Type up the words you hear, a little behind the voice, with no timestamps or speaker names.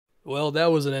Well,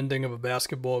 that was an ending of a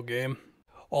basketball game.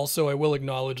 Also, I will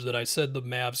acknowledge that I said the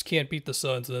Mavs can't beat the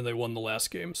Suns, and then they won the last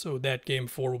game. So that game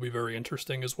four will be very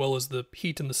interesting, as well as the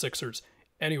Heat and the Sixers.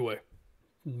 Anyway,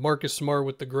 Marcus Smart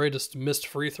with the greatest missed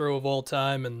free throw of all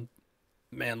time, and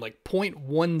man, like point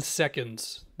 0.1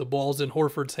 seconds, the ball's in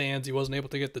Horford's hands. He wasn't able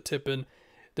to get the tip in.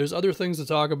 There's other things to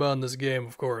talk about in this game,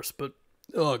 of course, but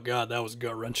oh god, that was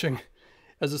gut wrenching.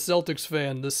 As a Celtics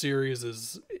fan, this series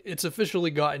it's officially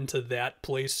gotten to that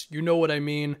place. You know what I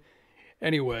mean?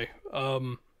 Anyway,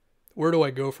 where do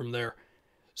I go from there?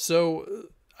 So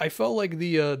I felt like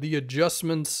the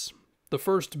adjustments, the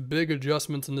first big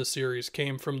adjustments in this series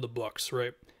came from the Bucks,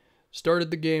 right? Started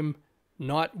the game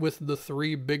not with the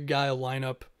three big guy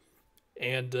lineup,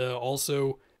 and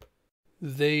also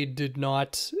they did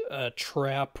not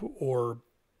trap or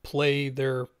play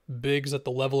their bigs at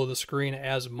the level of the screen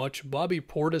as much. Bobby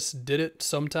Portis did it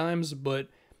sometimes, but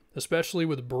especially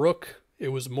with Brook, it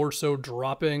was more so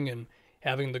dropping and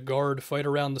having the guard fight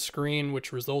around the screen,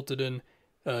 which resulted in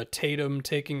Tatum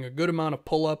taking a good amount of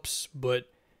pull-ups, but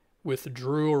with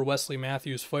Drew or Wesley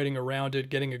Matthews fighting around it,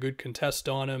 getting a good contest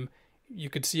on him. You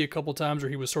could see a couple times where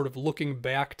he was sort of looking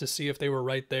back to see if they were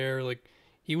right there. Like,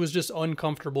 he was just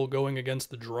uncomfortable going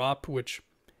against the drop, which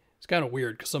is kind of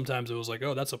weird because sometimes it was like,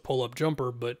 oh, that's a pull-up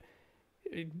jumper, but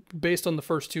based on the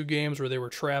first two games where they were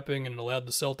trapping and allowed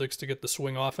the Celtics to get the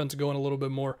swing offense going a little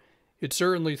bit more, it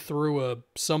certainly threw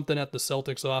something at the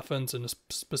Celtics offense, and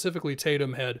specifically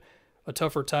Tatum had a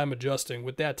tougher time adjusting.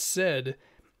 With that said,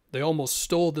 they almost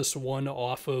stole this one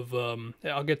off of,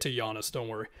 I'll get to Giannis, don't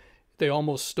worry. They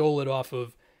almost stole it off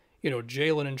of,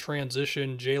 Jalen in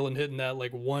transition, Jalen hitting that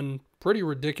like one pretty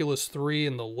ridiculous three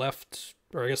in the left,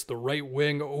 or I guess the right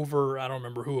wing over, I don't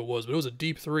remember who it was, but it was a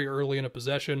deep three early in a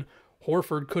possession.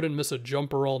 Horford couldn't miss a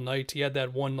jumper all night. He had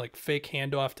that one like fake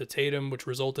handoff to Tatum, which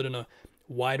resulted in a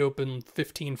wide open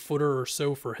 15-footer or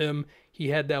so for him. He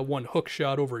had that one hook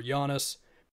shot over Giannis.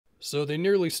 So they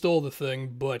nearly stole the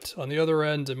thing, but on the other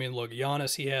end, I mean, look,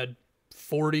 Giannis, he had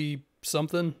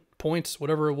 40-something points,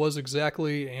 whatever it was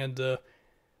exactly, and the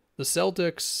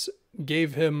Celtics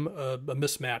gave him a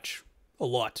mismatch a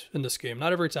lot in this game.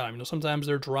 Not every time. Sometimes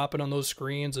they're dropping on those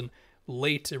screens, and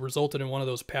late it resulted in one of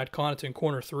those Pat Connaughton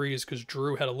corner threes because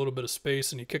Drew had a little bit of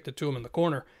space and he kicked it to him in the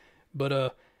corner.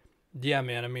 But yeah,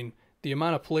 man, I mean, the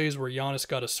amount of plays where Giannis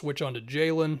got a switch onto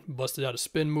Jalen, busted out a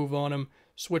spin move on him,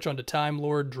 switch onto Time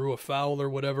Lord, drew a foul or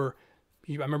whatever.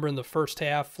 I remember in the first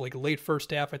half, like late first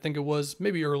half, I think it was,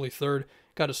 maybe early third,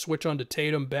 got a switch onto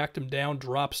Tatum, backed him down,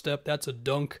 drop step, that's a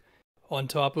dunk. On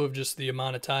top of just the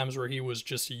amount of times where he was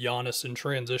just Giannis in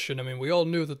transition. I mean, we all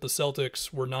knew that the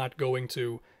Celtics were not going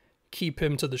to keep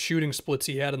him to the shooting splits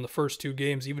he had in the first two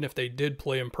games, even if they did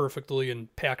play him perfectly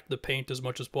and packed the paint as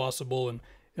much as possible and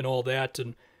all that.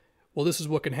 And, well, this is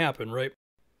what can happen, right?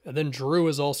 And then Drew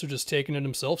is also just taking it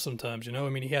himself sometimes, I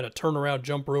mean, he had a turnaround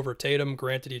jumper over Tatum.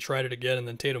 Granted, he tried it again, and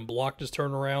then Tatum blocked his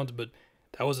turnaround, but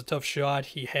that was a tough shot.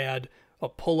 He had a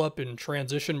pull-up in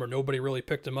transition where nobody really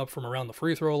picked him up from around the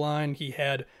free throw line. He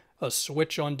had a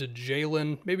switch onto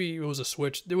Jalen. Maybe it was a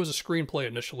switch. There was a screenplay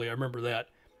initially, I remember that.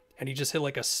 And he just hit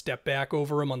like a step back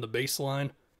over him on the baseline.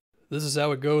 This is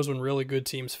how it goes when really good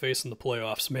teams face in the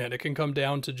playoffs, man. It can come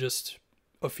down to just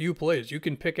a few plays. You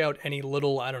can pick out any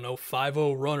little,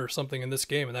 5-0 run or something in this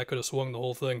game, and that could have swung the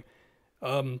whole thing.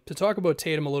 To talk about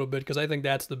Tatum a little bit, because I think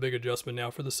that's the big adjustment now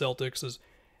for the Celtics, is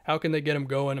how can they get him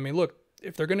going? I mean, look,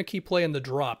 if they're going to keep playing the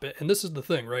drop, and this is the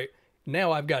thing, right?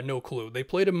 Now I've got no clue. They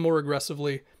played him more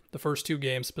aggressively the first two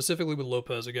games, specifically with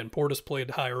Lopez. Again, Portis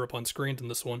played higher up on screens in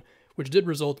this one, which did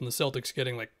result in the Celtics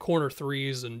getting like corner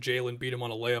threes, and Jalen beat him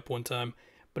on a layup one time.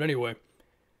 But anyway,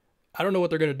 I don't know what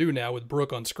they're going to do now with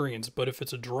Brook on screens, but if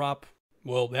it's a drop,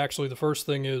 well, actually the first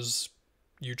thing is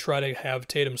you try to have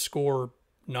Tatum score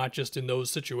not just in those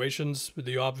situations.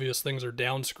 The obvious things are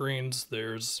down screens.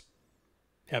 There's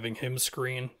having him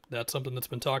screen. That's something that's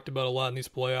been talked about a lot in these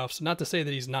playoffs. Not to say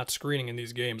that he's not screening in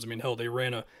these games. I mean, hell, they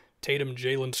ran a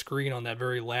Tatum-Jalen screen on that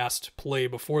very last play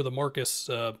before the Marcus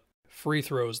free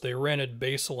throws. They ran it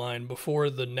baseline before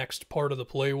the next part of the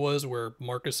play was where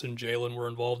Marcus and Jalen were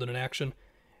involved in an action.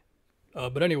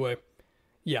 But anyway,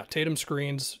 yeah, Tatum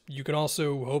screens. You can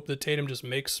also hope that Tatum just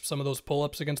makes some of those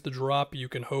pull-ups against the drop. You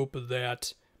can hope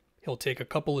that he'll take a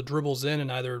couple of dribbles in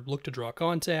and either look to draw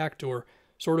contact or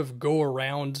sort of go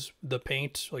around the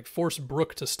paint, like force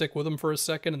Brook to stick with him for a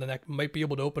second, and then that might be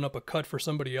able to open up a cut for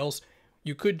somebody else.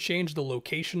 You could change the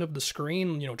location of the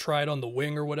screen, try it on the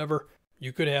wing or whatever.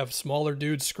 You could have smaller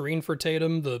dudes screen for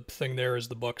Tatum. The thing there is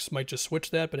the Bucks might just switch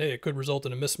that, but hey, it could result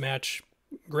in a mismatch.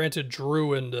 Granted,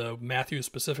 Drew and Matthews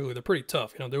specifically, they're pretty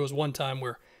tough. There was one time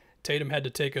where Tatum had to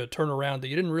take a turnaround that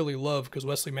you didn't really love because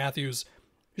Wesley Matthews,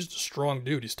 he's just a strong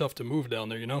dude. He's tough to move down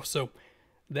there, you know? So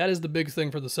that is the big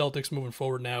thing for the Celtics moving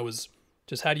forward now is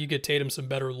just how do you get Tatum some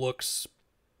better looks,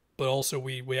 but also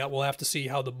we'll have to see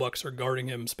how the Bucks are guarding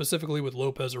him, specifically with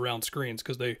Lopez around screens,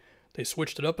 because they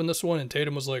switched it up in this one, and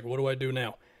Tatum was like, what do I do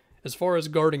now? As far as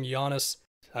guarding Giannis,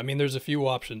 I mean, there's a few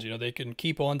options. You know, they can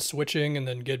keep on switching and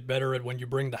then get better at when you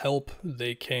bring the help.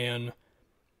 They can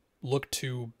look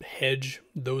to hedge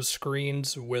those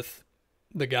screens with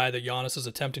the guy that Giannis is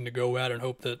attempting to go at and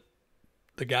hope that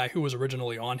the guy who was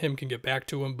originally on him can get back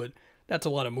to him, but that's a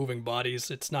lot of moving bodies.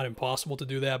 It's not impossible to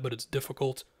do that, but it's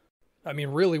difficult. I mean,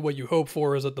 really what you hope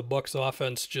for is that the Bucks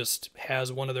offense just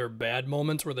has one of their bad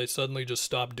moments where they suddenly just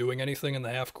stop doing anything in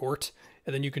the half court,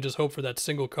 and then you can just hope for that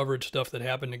single coverage stuff that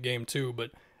happened in game 2.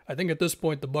 But I think at this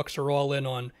point the Bucks are all in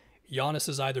on Giannis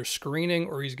is either screening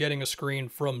or he's getting a screen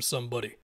from somebody.